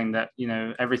you're saying that,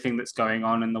 everything that's going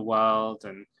on in the world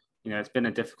and, it's been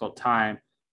a difficult time,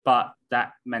 but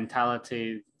that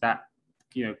mentality, that,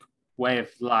 way of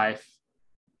life,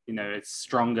 it's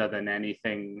stronger than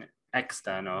anything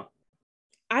external.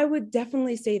 I would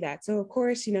definitely say that. So of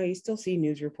course, you still see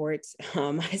news reports.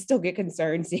 I still get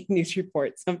concerned seeing news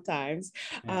reports sometimes.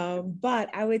 Yeah.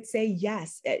 But I would say,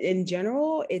 yes, in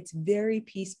general, it's very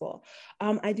peaceful.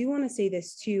 I do want to say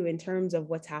this too, in terms of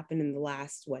what's happened in the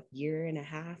last, year and a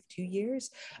half, 2 years,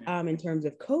 in terms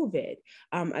of COVID.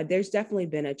 There's definitely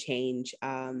been a change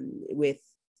with,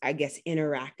 I guess,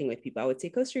 interacting with people. I would say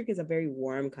Costa Rica is a very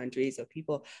warm country. So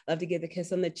people love to give the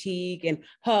kiss on the cheek and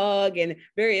hug, and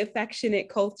very affectionate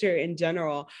culture in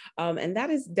general. And that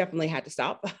has definitely had to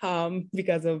stop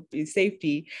because of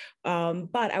safety.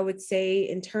 But I would say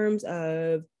in terms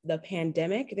of the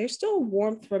pandemic, there's still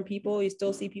warmth from people. You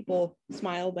still see people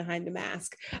smile behind the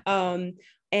mask.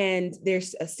 And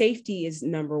there's safety is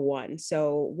number one.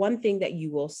 So one thing that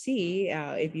you will see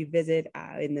if you visit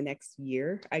in the next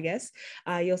year, I guess,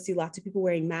 you'll see lots of people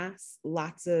wearing masks,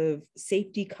 lots of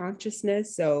safety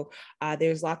consciousness. So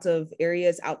there's lots of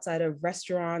areas outside of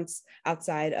restaurants,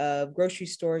 outside of grocery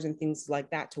stores and things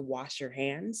like that to wash your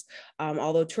hands.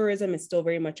 Although tourism is still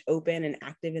very much open and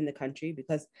active in the country,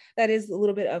 because that is a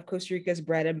little bit of Costa Rica's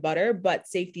bread and butter, but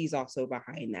safety is also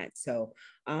behind that. So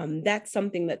that's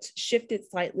something that's shifted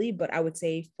slightly, but I would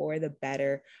say for the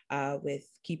better with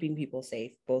keeping people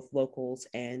safe, both locals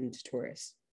and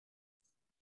tourists.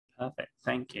 Perfect.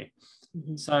 Thank you.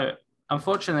 Mm-hmm. So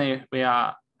unfortunately, we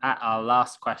are at our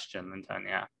last question,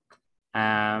 Antonia.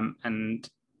 And,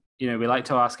 we like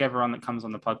to ask everyone that comes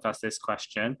on the podcast this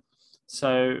question.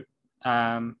 So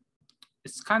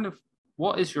it's kind of,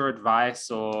 what is your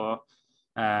advice or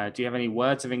Do you have any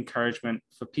words of encouragement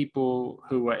for people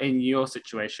who were in your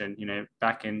situation,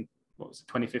 back in,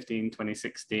 2015,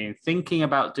 2016, thinking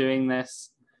about doing this?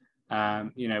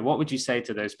 What would you say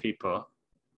to those people?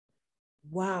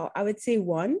 Wow. I would say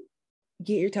one,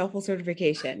 get your TOEFL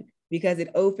certification because it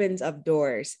opens up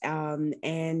doors and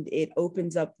it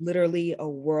opens up literally a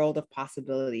world of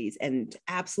possibilities. And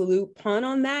absolute pun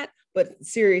on that, but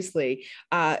seriously,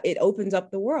 it opens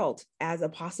up the world as a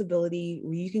possibility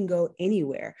where you can go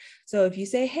anywhere. So if you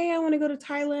say, hey, I want to go to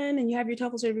Thailand, and you have your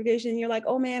TOEFL certification, and you're like,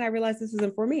 oh man, I realize this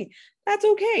isn't for me. That's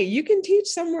okay. You can teach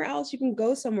somewhere else. You can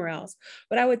go somewhere else.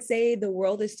 But I would say the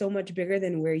world is so much bigger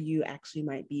than where you actually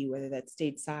might be, whether that's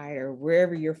stateside or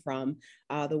wherever you're from.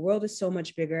 The world is so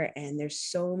much bigger, and there's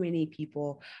so many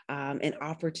people and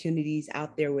opportunities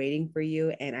out there waiting for you.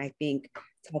 And I think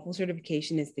TOEFL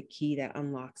certification is the key that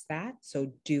unlocks that.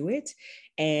 So do it.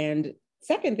 And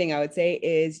second thing I would say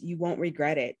is you won't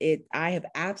regret it. I have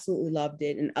absolutely loved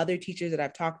it. And other teachers that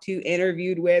I've talked to,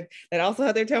 interviewed with, that also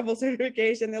have their TOEFL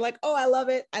certification, they're like, oh, I love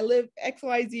it. I live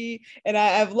XYZ and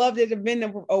I've loved it. I've been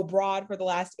abroad for the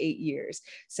last 8 years.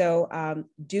 So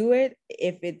do it.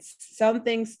 If it's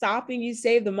something stopping you,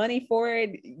 save the money for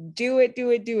it. Do it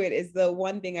is the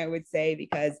one thing I would say,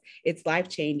 because it's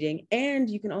life-changing. And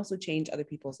you can also change other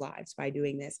people's lives by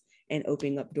doing this and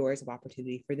opening up doors of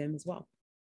opportunity for them as well.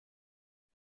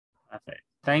 Perfect.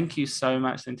 Thank you so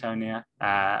much, Lintonia.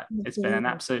 It's been an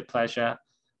absolute pleasure.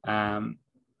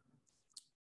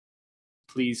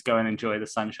 Please go and enjoy the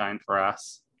sunshine for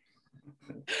us.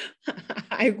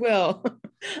 I will.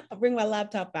 I'll bring my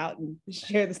laptop out and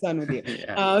share the sun with you.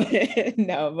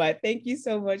 No, but thank you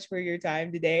so much for your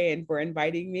time today and for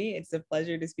inviting me. It's a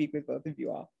pleasure to speak with both of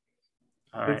you all.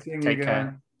 All right. Take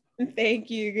care. Thank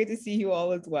you. Good to see you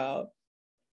all as well.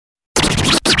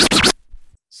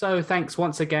 So thanks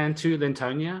once again to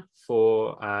Lintonia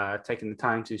for taking the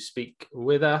time to speak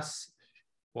with us.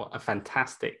 What a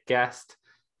fantastic guest.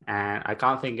 And I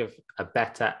can't think of a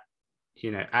better,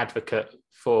 advocate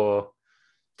for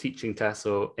teaching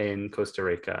TESOL in Costa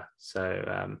Rica.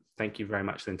 So thank you very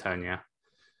much, Lintonia.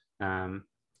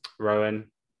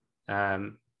 Rowan,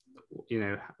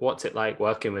 what's it like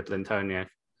working with Lintonia,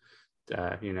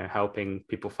 helping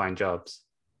people find jobs?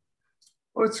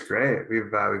 Oh, it's great. We've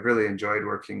really enjoyed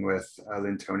working with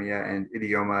Lintonia and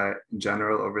Idioma in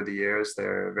general over the years.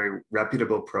 They're a very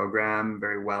reputable program,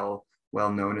 very well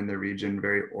known in the region,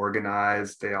 very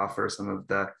organized. They offer some of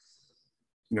the,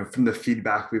 from the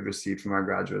feedback we've received from our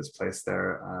graduates placed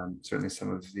there, certainly some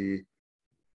of the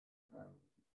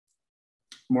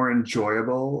more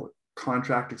enjoyable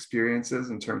contract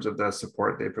experiences in terms of the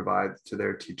support they provide to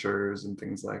their teachers and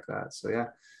things like that. So yeah.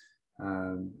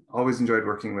 Always enjoyed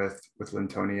working with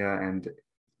Lintonia and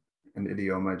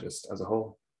Idioma just as a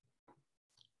whole.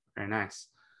 Very nice.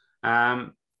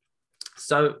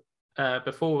 So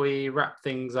before we wrap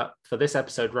things up for this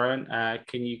episode, Rowan,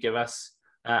 can you give us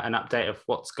an update of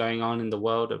what's going on in the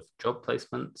world of job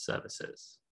placement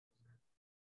services?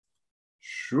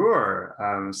 Sure.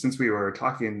 Since we were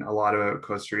talking a lot about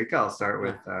Costa Rica, I'll start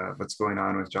with what's going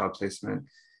on with job placement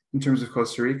in terms of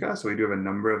Costa Rica. So we do have a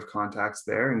number of contacts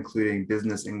there, including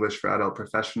business English for adult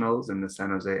professionals in the San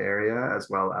Jose area, as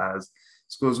well as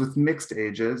schools with mixed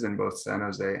ages in both San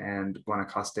Jose and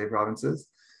Guanacaste provinces.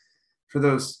 For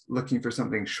those looking for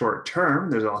something short term,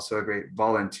 there's also a great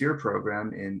volunteer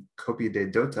program in Copi de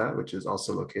Dota, which is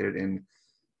also located in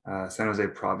San Jose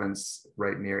province,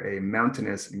 right near a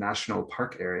mountainous national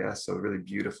park area. So a really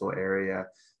beautiful area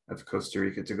of Costa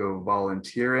Rica to go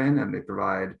volunteer in, and they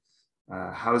provide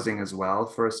housing as well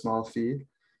for a small fee.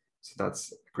 So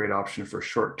that's a great option for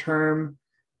short term.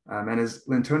 And as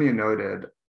Lintonia noted,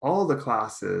 all the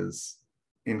classes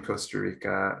in Costa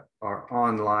Rica are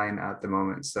online at the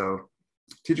moment. So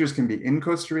teachers can be in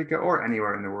Costa Rica or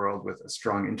anywhere in the world with a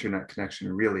strong internet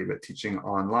connection, really, but teaching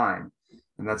online.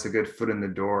 And that's a good foot in the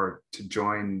door to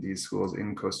join these schools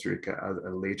in Costa Rica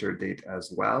at a later date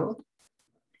as well.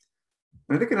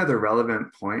 I think another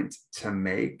relevant point to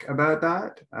make about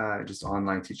that, just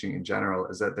online teaching in general,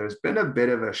 is that there's been a bit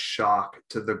of a shock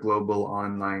to the global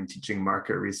online teaching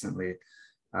market recently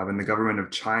when the government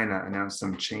of China announced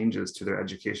some changes to their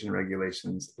education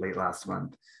regulations late last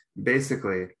month.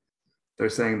 Basically, they're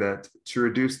saying that to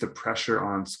reduce the pressure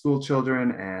on school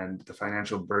children and the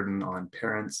financial burden on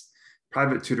parents,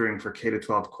 private tutoring for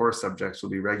K-12 core subjects will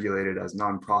be regulated as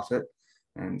nonprofit,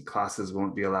 and classes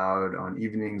won't be allowed on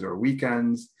evenings or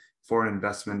weekends. Foreign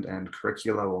investment and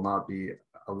curricula will not be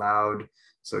allowed.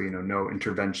 So, no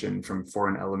intervention from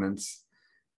foreign elements.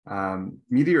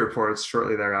 Media reports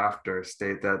shortly thereafter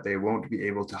state that they won't be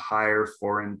able to hire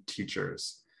foreign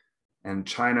teachers. And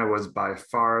China was by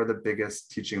far the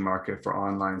biggest teaching market for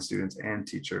online students and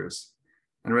teachers.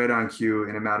 And right on cue,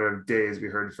 in a matter of days, we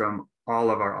heard from all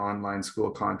of our online school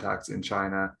contacts in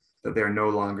China that they are no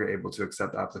longer able to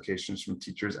accept applications from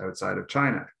teachers outside of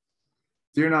China.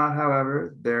 Fear not,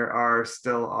 however, there are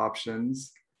still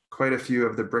options. Quite a few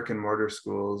of the brick and mortar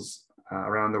schools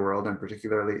around the world, and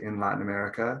particularly in Latin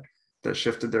America, that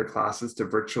shifted their classes to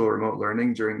virtual remote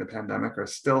learning during the pandemic are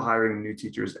still hiring new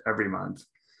teachers every month.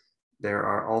 There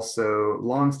are also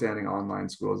long-standing online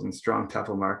schools in strong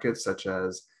TEFL markets such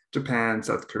as Japan,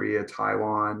 South Korea,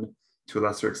 Taiwan, to a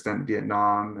lesser extent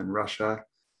Vietnam and Russia,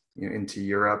 into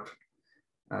Europe.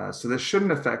 So this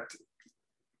shouldn't affect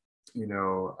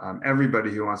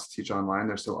everybody who wants to teach online.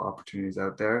 There's still opportunities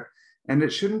out there. And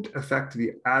it shouldn't affect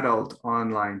the adult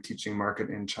online teaching market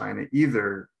in China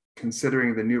either,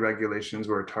 considering the new regulations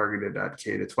were targeted at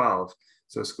K-12.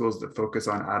 So schools that focus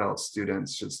on adult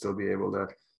students should still be able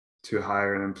to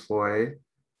hire and employ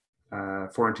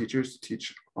foreign teachers to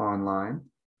teach online.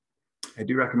 I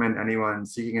do recommend anyone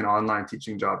seeking an online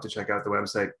teaching job to check out the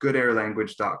website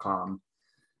goodairlanguage.com,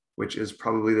 which is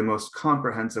probably the most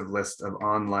comprehensive list of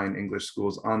online English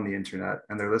schools on the internet.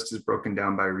 And their list is broken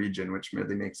down by region, which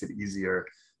really makes it easier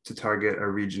to target a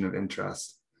region of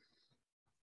interest.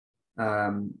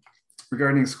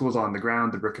 Regarding schools on the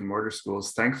ground, the brick and mortar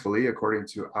schools, thankfully, according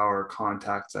to our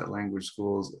contacts at language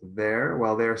schools there,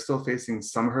 while they are still facing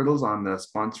some hurdles on the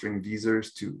sponsoring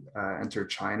visas to enter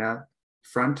China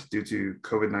front due to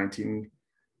COVID-19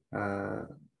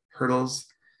 hurdles,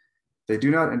 they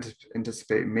do not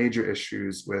anticipate major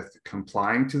issues with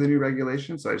complying to the new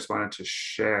regulations. So I just wanted to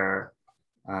share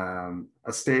a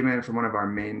statement from one of our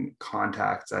main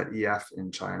contacts at EF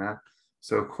in China.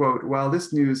 So, quote, while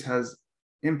this news has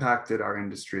impacted our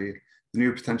industry, the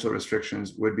new potential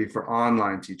restrictions would be for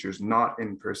online teachers, not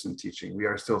in-person teaching. We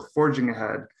are still forging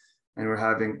ahead, and we're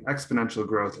having exponential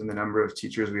growth in the number of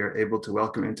teachers we are able to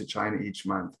welcome into China each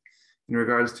month. In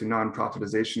regards to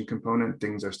non-profitization component,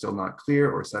 things are still not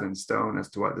clear or set in stone as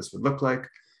to what this would look like.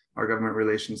 Our government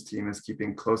relations team is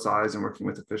keeping close eyes and working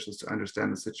with officials to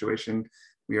understand the situation.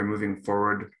 We are moving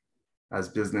forward as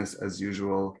business as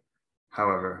usual,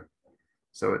 however.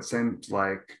 So it seems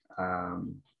like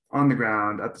on the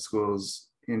ground at the schools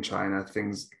in China,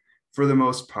 things for the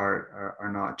most part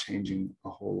are not changing a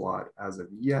whole lot as of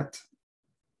yet.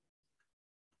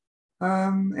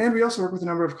 And we also work with a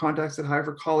number of contacts that hire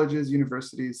for colleges,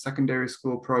 universities, secondary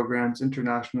school programs,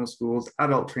 international schools,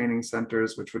 adult training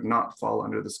centers, which would not fall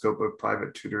under the scope of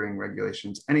private tutoring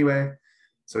regulations anyway.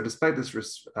 So despite this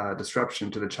disruption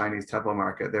to the Chinese TEFL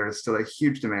market, there is still a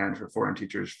huge demand for foreign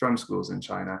teachers from schools in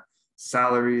China.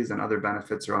 Salaries and other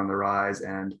benefits are on the rise,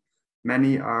 and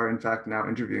many are in fact now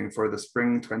interviewing for the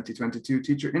spring 2022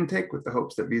 teacher intake with the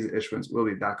hopes that visa issuance will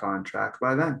be back on track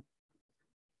by then.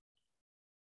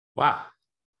 Wow,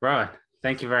 Rowan,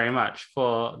 thank you very much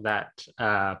for that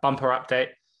bumper update,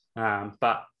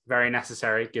 but very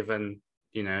necessary given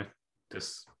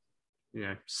this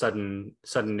sudden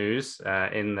news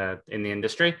in the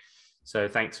industry. So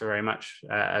thanks very much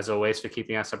as always for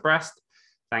keeping us abreast.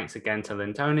 Thanks again to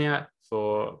Lintonia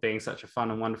for being such a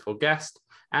fun and wonderful guest,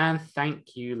 and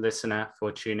thank you, listener,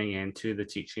 for tuning in to the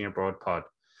Teaching Abroad pod.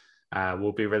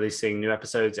 We'll be releasing new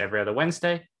episodes every other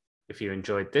Wednesday. If you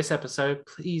enjoyed this episode,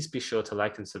 please be sure to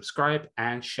like and subscribe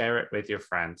and share it with your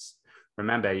friends.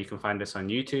 Remember, you can find us on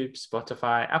YouTube,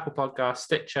 Spotify, Apple Podcasts,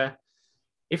 Stitcher.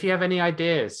 If you have any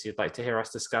ideas you'd like to hear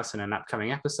us discuss in an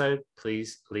upcoming episode,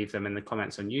 please leave them in the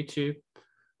comments on YouTube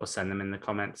or send them in the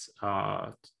comments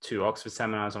to Oxford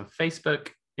Seminars on Facebook,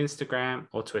 Instagram,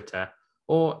 or Twitter,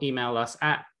 or email us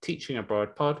at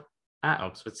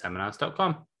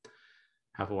teachingabroadpod@oxfordseminars.com.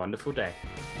 Have a wonderful day.